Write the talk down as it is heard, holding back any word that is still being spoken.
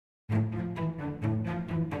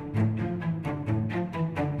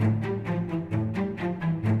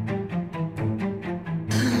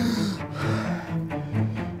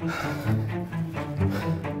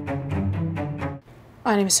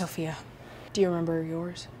My name is Sophia. Do you remember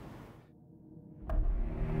yours?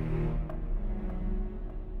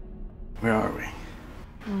 Where are we?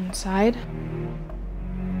 Inside.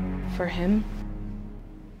 For him.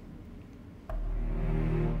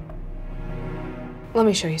 Let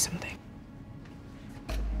me show you something.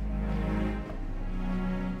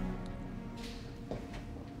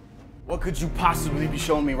 What could you possibly be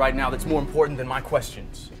showing me right now that's more important than my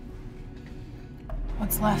questions?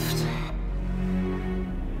 What's left?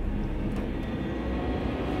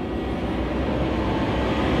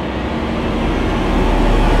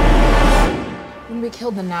 When we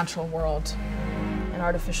killed the natural world, an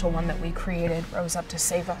artificial one that we created rose up to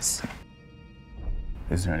save us.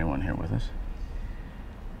 Is there anyone here with us?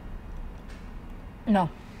 No.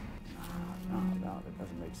 No, that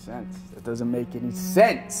doesn't make sense. That doesn't make any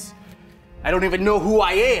sense. I don't even know who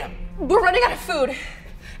I am. We're running out of food,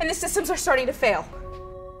 and the systems are starting to fail.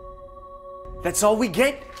 That's all we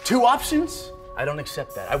get? 2 options? I don't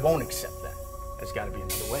accept that. I won't accept that. There's gotta be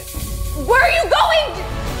another way. Where are you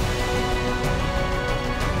going?